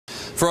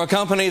For a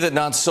company that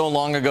not so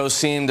long ago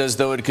seemed as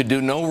though it could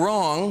do no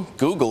wrong,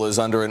 Google is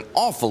under an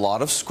awful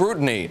lot of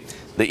scrutiny.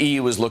 The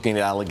EU is looking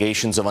at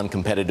allegations of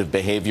uncompetitive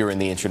behavior in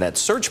the internet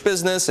search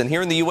business, and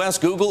here in the U.S.,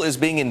 Google is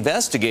being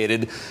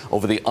investigated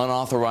over the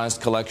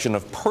unauthorized collection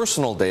of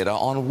personal data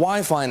on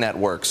Wi-Fi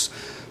networks.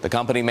 The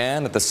company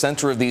man at the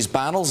center of these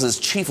battles is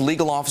Chief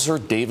Legal Officer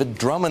David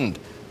Drummond.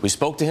 We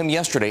spoke to him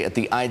yesterday at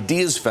the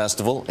Ideas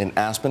Festival in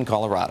Aspen,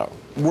 Colorado.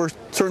 We're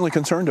certainly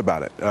concerned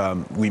about it.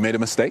 We made a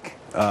mistake,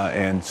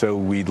 and so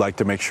we'd like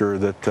to make sure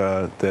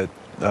that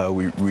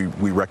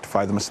we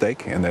rectify the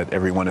mistake and that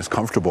everyone is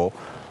comfortable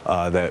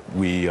that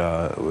we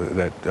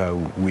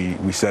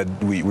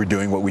said we were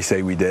doing what we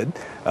say we did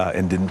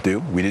and didn't do.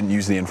 We didn't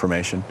use the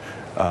information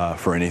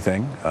for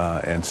anything,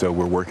 and so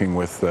we're working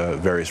with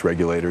various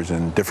regulators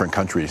in different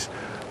countries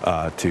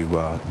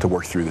to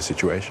work through the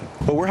situation.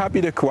 But we're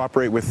happy to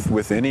cooperate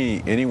with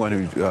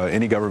anyone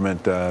any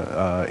government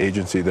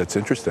agency that's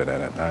interested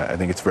in it. I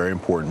think it's very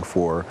important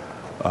for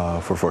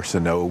folks to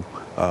know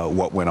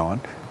what went on,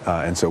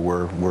 and so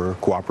we're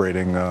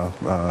cooperating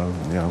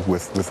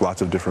with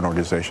lots of different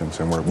organizations,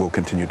 and we'll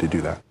continue to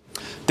do that.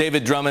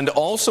 David Drummond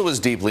also is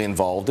deeply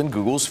involved in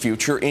Google's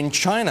future in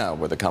China,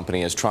 where the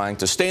company is trying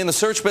to stay in the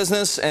search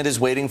business and is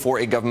waiting for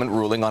a government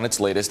ruling on its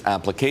latest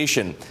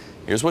application.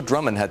 Here's what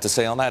Drummond had to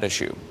say on that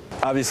issue.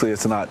 Obviously,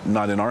 it's not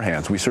in our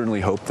hands. We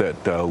certainly hope that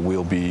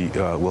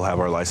we'll have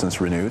our license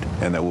renewed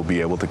and that we'll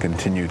be able to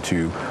continue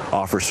to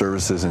offer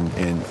services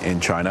in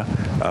China,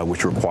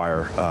 which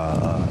require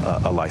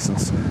a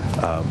license.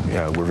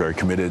 We're very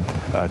committed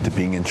to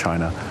being in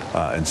China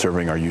and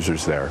serving our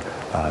users there.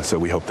 So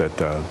we hope that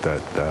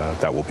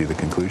that will be the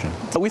conclusion.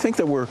 We think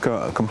that we're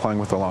complying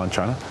with the law in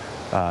China.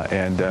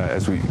 And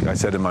as I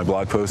said in my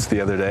blog post the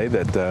other day,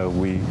 that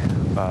we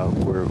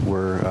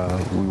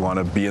want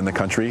to be in the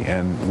country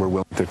and we're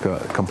willing to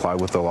comply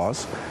with the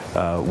laws.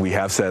 We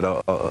have said,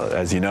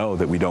 as you know,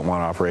 that we don't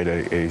want to operate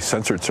a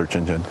censored search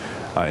engine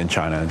in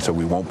China, and so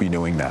we won't be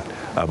doing that.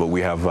 But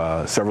we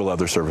have several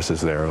other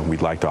services there, and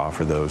we'd like to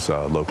offer those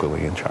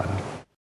locally in China.